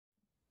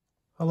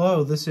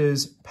Hello, this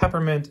is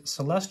Peppermint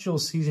Celestial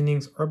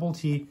Seasonings Herbal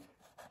Tea,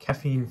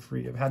 caffeine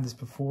free. I've had this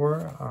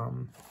before,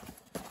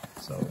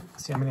 so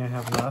let's see how many I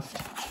have left.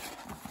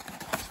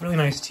 It's a really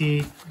nice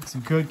tea. It's a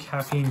good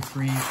caffeine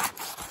free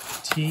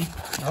tea.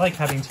 I like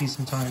having tea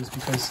sometimes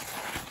because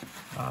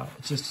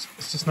it's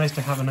just nice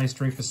to have a nice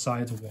drink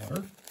besides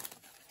water.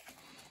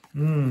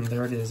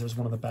 There it is. There's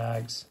one of the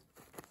bags.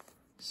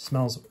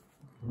 Smells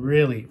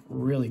really,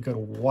 really good.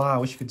 Wow, I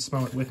wish you could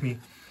smell it with me.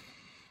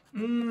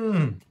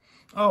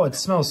 Oh, it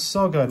smells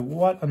so good.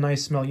 What a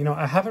nice smell. You know,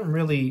 I haven't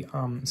really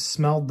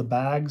smelled the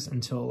bags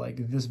until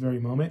like this very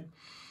moment.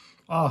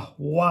 Oh,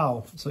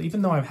 wow. So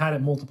even though I've had it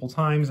multiple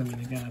times, I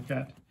mean, again, I've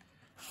got,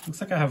 looks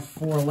like I have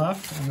 4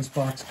 left, and this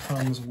box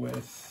comes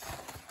with,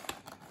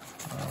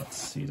 let's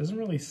see, it doesn't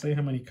really say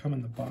how many come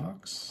in the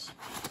box.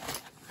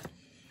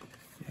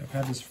 Yeah, I've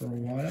had this for a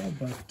while,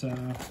 but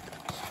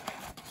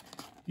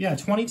yeah,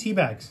 20 tea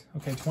bags.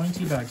 Okay, 20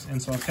 tea bags.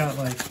 And so I've got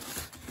like,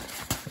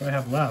 what do I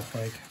have left?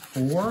 Like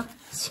 4?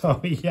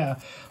 So yeah,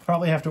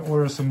 probably have to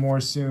order some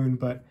more soon,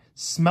 but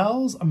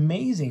smells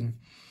amazing.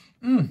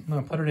 I'm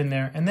gonna put it in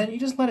there, and then you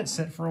just let it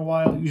sit for a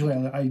while. Usually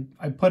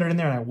I put it in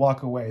there and I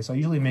walk away. So I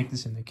usually make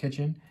this in the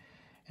kitchen,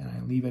 and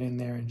I leave it in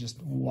there and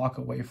just walk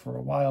away for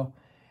a while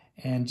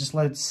and just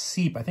let it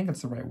seep. I think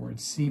that's the right word,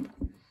 seep.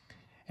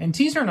 And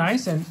teas are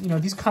nice, and you know,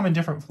 these come in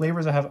different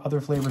flavors. I have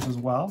other flavors as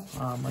well.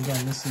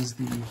 Again, this is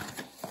the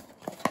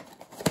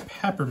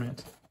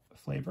Peppermint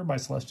flavor by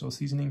Celestial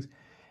Seasonings.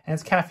 And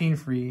it's caffeine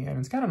free, and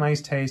it's got a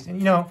nice taste. And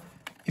you know,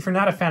 if you're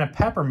not a fan of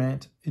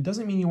peppermint, it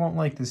doesn't mean you won't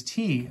like this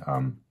tea.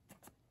 I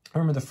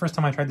remember the first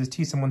time I tried this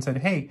tea, someone said,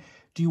 "Hey,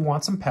 do you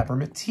want some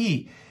peppermint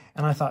tea?"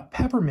 And I thought,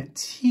 peppermint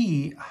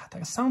tea?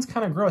 That sounds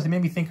kind of gross. It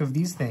made me think of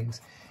these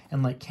things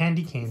and like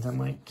candy canes. I'm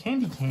like,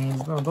 candy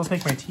canes? Oh, those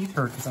make my teeth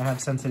hurt because I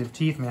have sensitive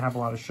teeth and they have a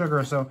lot of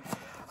sugar. So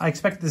I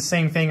expected the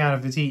same thing out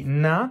of the tea.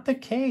 Not the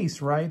case,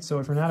 right? So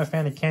if you're not a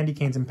fan of candy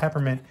canes and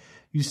peppermint,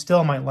 you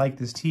still might like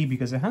this tea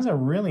because it has a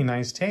really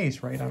nice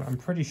taste, right? I'm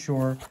pretty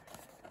sure.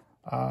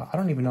 I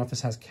don't even know if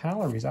this has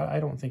calories. I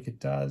don't think it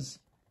does.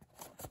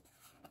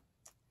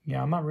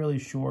 Yeah, I'm not really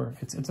sure.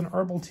 It's an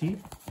herbal tea.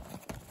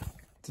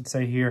 What's it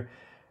say here?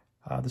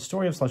 The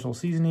story of Celestial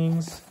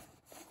Seasonings.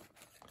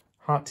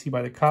 Hot tea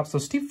by the cup. So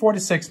steep 4 to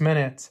 6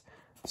 minutes.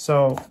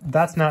 So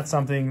that's not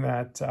something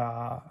that,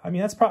 I mean,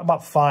 that's probably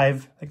about 5. I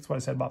think that's what I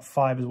said. About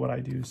 5 is what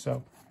I do.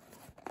 So,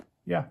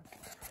 yeah.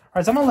 All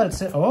right, so I'm going to let it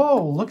sit.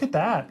 Oh, look at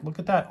that. Look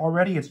at that.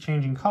 Already it's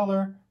changing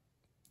color.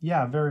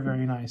 Yeah, very,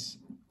 very nice.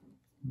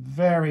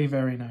 Very,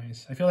 very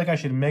nice. I feel like I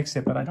should mix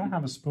it, but I don't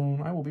have a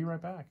spoon. I will be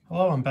right back.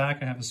 Hello, I'm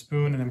back. I have a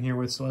spoon, and I'm here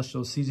with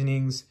Celestial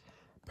Seasonings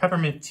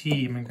Peppermint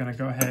Tea. I'm going to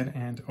go ahead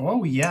and,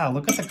 oh, yeah,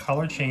 look at the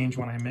color change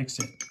when I mix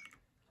it.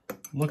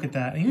 Look at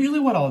that. And usually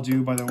what I'll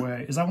do, by the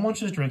way, is I won't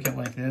just drink it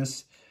like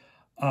this.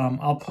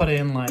 I'll put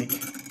in, like,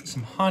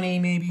 some honey,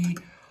 maybe,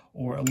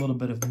 or a little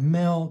bit of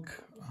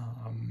milk.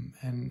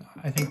 And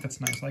I think that's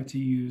nice. I like to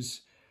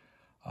use,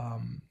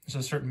 there's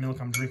a certain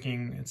milk I'm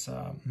drinking. It's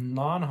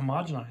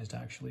non-homogenized,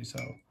 actually, so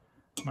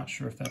I'm not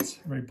sure if that's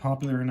very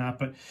popular or not.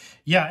 But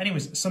yeah,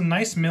 anyways, some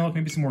nice milk,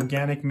 maybe some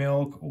organic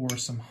milk or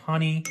some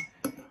honey.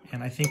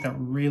 And I think that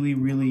really,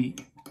 really,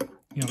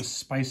 you know,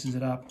 spices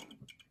it up.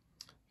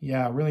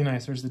 Yeah, really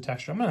nice. There's the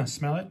texture. I'm going to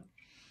smell it.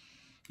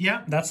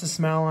 Yeah, that's the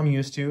smell I'm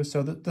used to.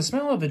 So the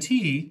smell of the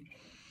tea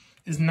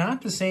is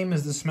not the same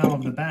as the smell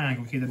of the bag.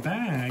 Okay, the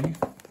bag...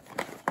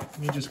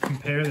 Let me just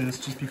compare this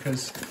just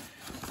because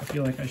I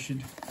feel like I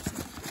should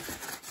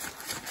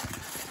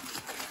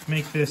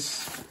make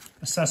this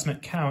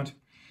assessment count.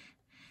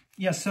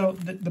 Yeah, so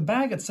the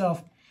bag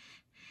itself,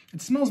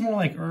 it smells more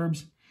like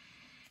herbs.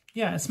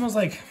 Yeah, it smells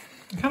like,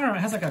 it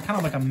has like a kind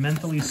of like a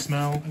mentholy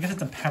smell. I guess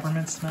it's a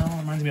peppermint smell. It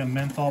reminds me of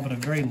menthol, but a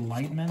very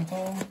light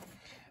menthol.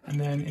 And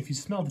then if you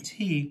smell the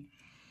tea,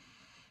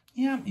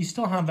 yeah, you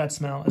still have that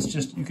smell. It's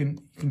just, you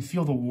can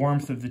feel the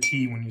warmth of the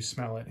tea when you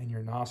smell it in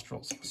your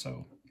nostrils.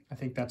 So I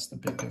think that's the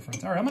big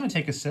difference. All right, I'm going to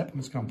take a sip. I'm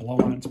just going to blow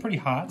on it. It's pretty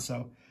hot,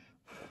 so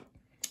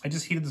I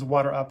just heated this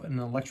water up in an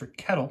electric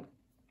kettle,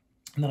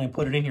 and then I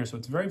put it in here, so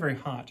it's very, very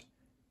hot.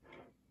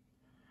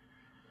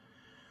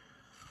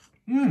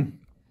 Yeah,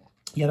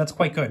 that's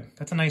quite good.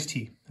 That's a nice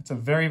tea. That's a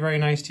very, very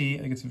nice tea.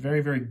 I think it's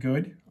very, very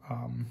good.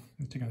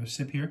 Let's take another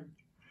sip here.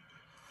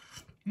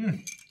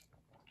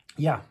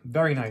 Yeah,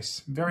 very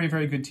nice. Very,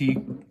 very good tea.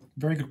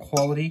 Very good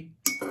quality.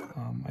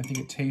 I think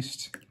it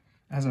tastes...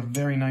 has a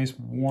very nice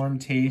warm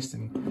taste,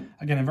 and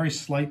again, a very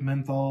slight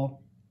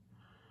menthol.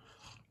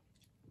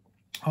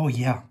 Oh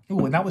yeah.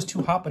 Ooh, and that was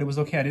too hot, but it was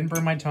okay. I didn't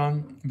burn my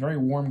tongue. Very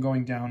warm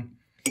going down.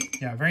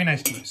 Yeah, very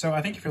nice tea. So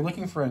I think if you're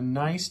looking for a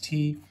nice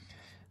tea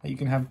that you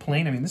can have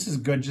plain, I mean, this is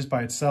good just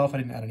by itself. I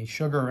didn't add any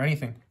sugar or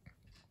anything.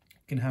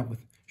 You can have with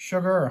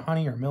sugar or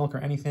honey or milk or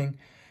anything.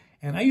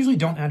 And I usually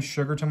don't add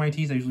sugar to my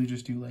teas. I usually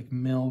just do like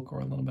milk or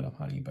a little bit of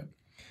honey, but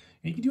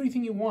you can do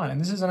anything you want. And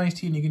this is a nice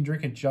tea, and you can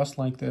drink it just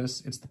like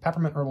this. It's the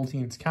Peppermint Herbal Tea,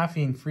 and it's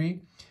caffeine-free.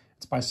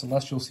 It's by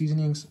Celestial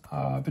Seasonings.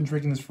 I've been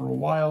drinking this for a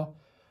while.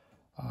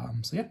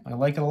 So yeah, I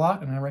like it a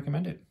lot, and I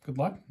recommend it. Good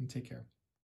luck, and take care.